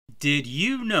Did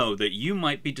you know that you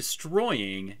might be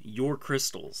destroying your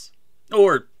crystals?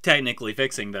 Or technically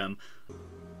fixing them.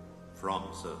 From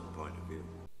a certain point of view.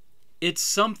 It's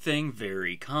something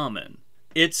very common.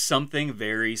 It's something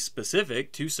very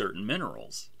specific to certain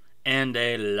minerals. And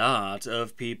a lot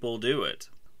of people do it.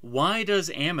 Why does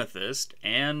amethyst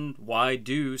and why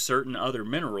do certain other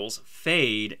minerals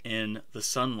fade in the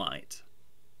sunlight?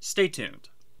 Stay tuned.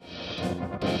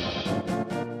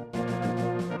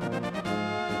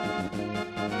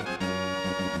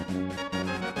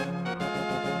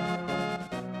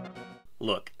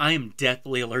 Look, I am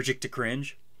deathly allergic to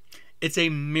cringe. It's a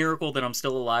miracle that I'm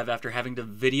still alive after having to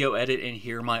video edit and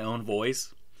hear my own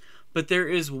voice. But there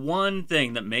is one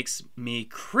thing that makes me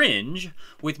cringe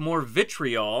with more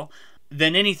vitriol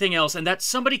than anything else, and that's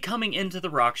somebody coming into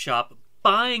the rock shop,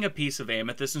 buying a piece of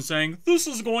amethyst and saying, "This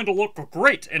is going to look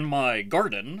great in my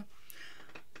garden."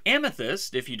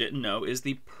 Amethyst, if you didn't know, is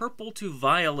the purple to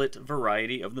violet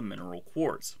variety of the mineral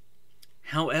quartz.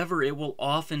 However, it will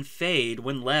often fade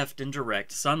when left in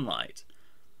direct sunlight.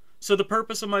 So the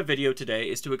purpose of my video today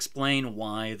is to explain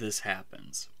why this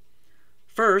happens.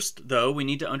 First, though, we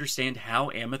need to understand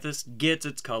how amethyst gets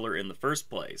its color in the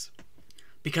first place,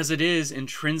 because it is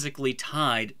intrinsically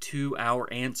tied to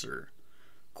our answer.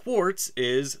 Quartz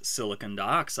is silicon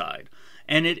dioxide,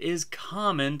 and it is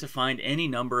common to find any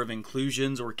number of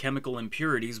inclusions or chemical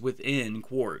impurities within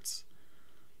quartz.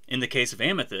 In the case of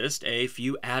amethyst, a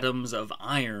few atoms of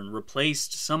iron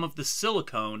replaced some of the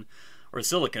silicon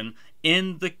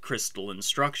in the crystalline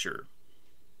structure.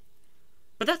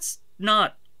 But that's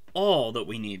not all that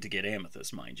we need to get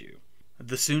amethyst, mind you.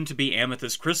 The soon-to-be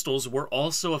amethyst crystals were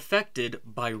also affected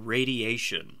by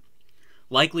radiation,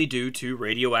 likely due to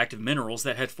radioactive minerals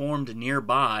that had formed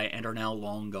nearby and are now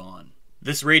long gone.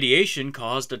 This radiation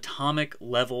caused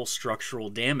atomic-level structural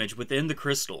damage within the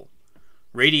crystal.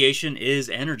 Radiation is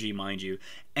energy, mind you,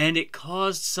 and it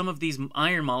caused some of these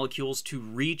iron molecules to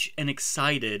reach an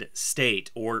excited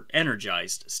state, or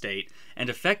energized state, and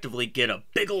effectively get a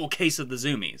big old case of the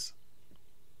zoomies.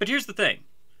 But here's the thing.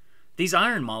 These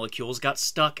iron molecules got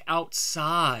stuck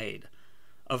outside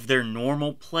of their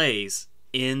normal place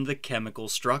in the chemical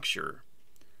structure.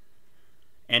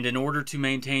 And in order to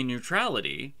maintain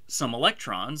neutrality, some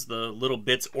electrons, the little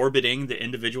bits orbiting the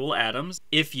individual atoms,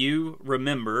 if you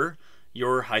remember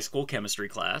your high school chemistry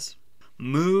class,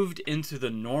 moved into the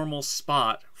normal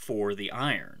spot for the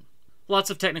iron. Lots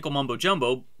of technical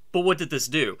mumbo-jumbo, but what did this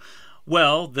do?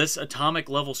 Well, this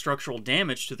atomic-level structural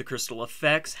damage to the crystal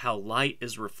affects how light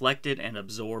is reflected and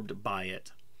absorbed by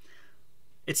it.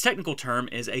 Its technical term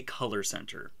is a color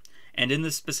center, and in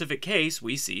this specific case,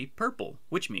 we see purple,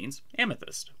 which means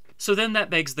amethyst. So then that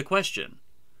begs the question,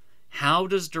 how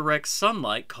does direct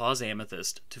sunlight cause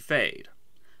amethyst to fade?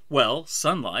 Well,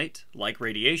 sunlight, like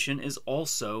radiation, is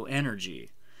also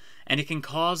energy, and it can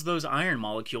cause those iron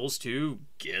molecules to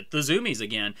get the zoomies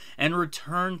again and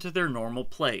return to their normal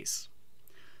place,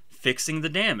 fixing the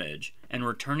damage and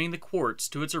returning the quartz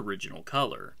to its original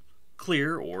color,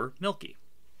 clear or milky.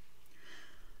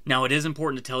 Now, it is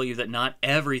important to tell you that not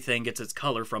everything gets its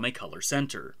color from a color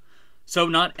center, so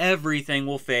not everything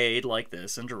will fade like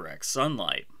this in direct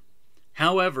sunlight.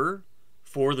 However,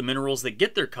 for the minerals that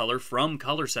get their color from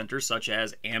color centers such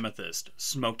as amethyst,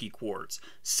 smoky quartz,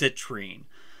 citrine,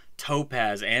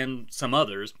 topaz, and some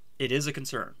others, it is a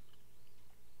concern.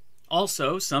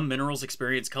 Also, some minerals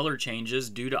experience color changes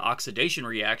due to oxidation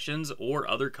reactions or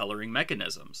other coloring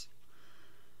mechanisms.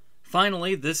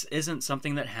 Finally, this isn't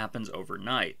something that happens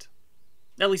overnight,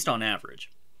 at least on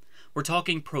average. We're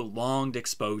talking prolonged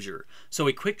exposure, so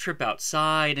a quick trip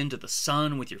outside into the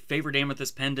sun with your favorite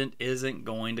amethyst pendant isn't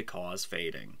going to cause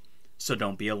fading, so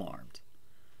don't be alarmed.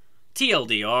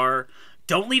 TLDR,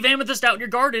 don't leave amethyst out in your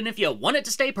garden if you want it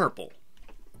to stay purple.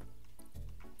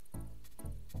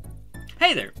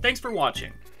 Hey there, thanks for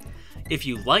watching. If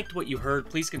you liked what you heard,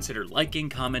 please consider liking,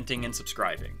 commenting, and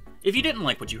subscribing. If you didn't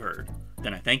like what you heard,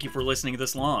 then I thank you for listening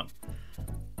this long.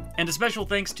 And a special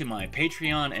thanks to my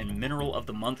Patreon and Mineral of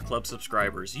the Month Club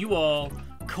subscribers. You all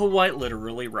quite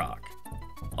literally rock.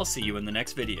 I'll see you in the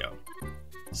next video.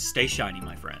 Stay shiny,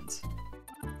 my friends.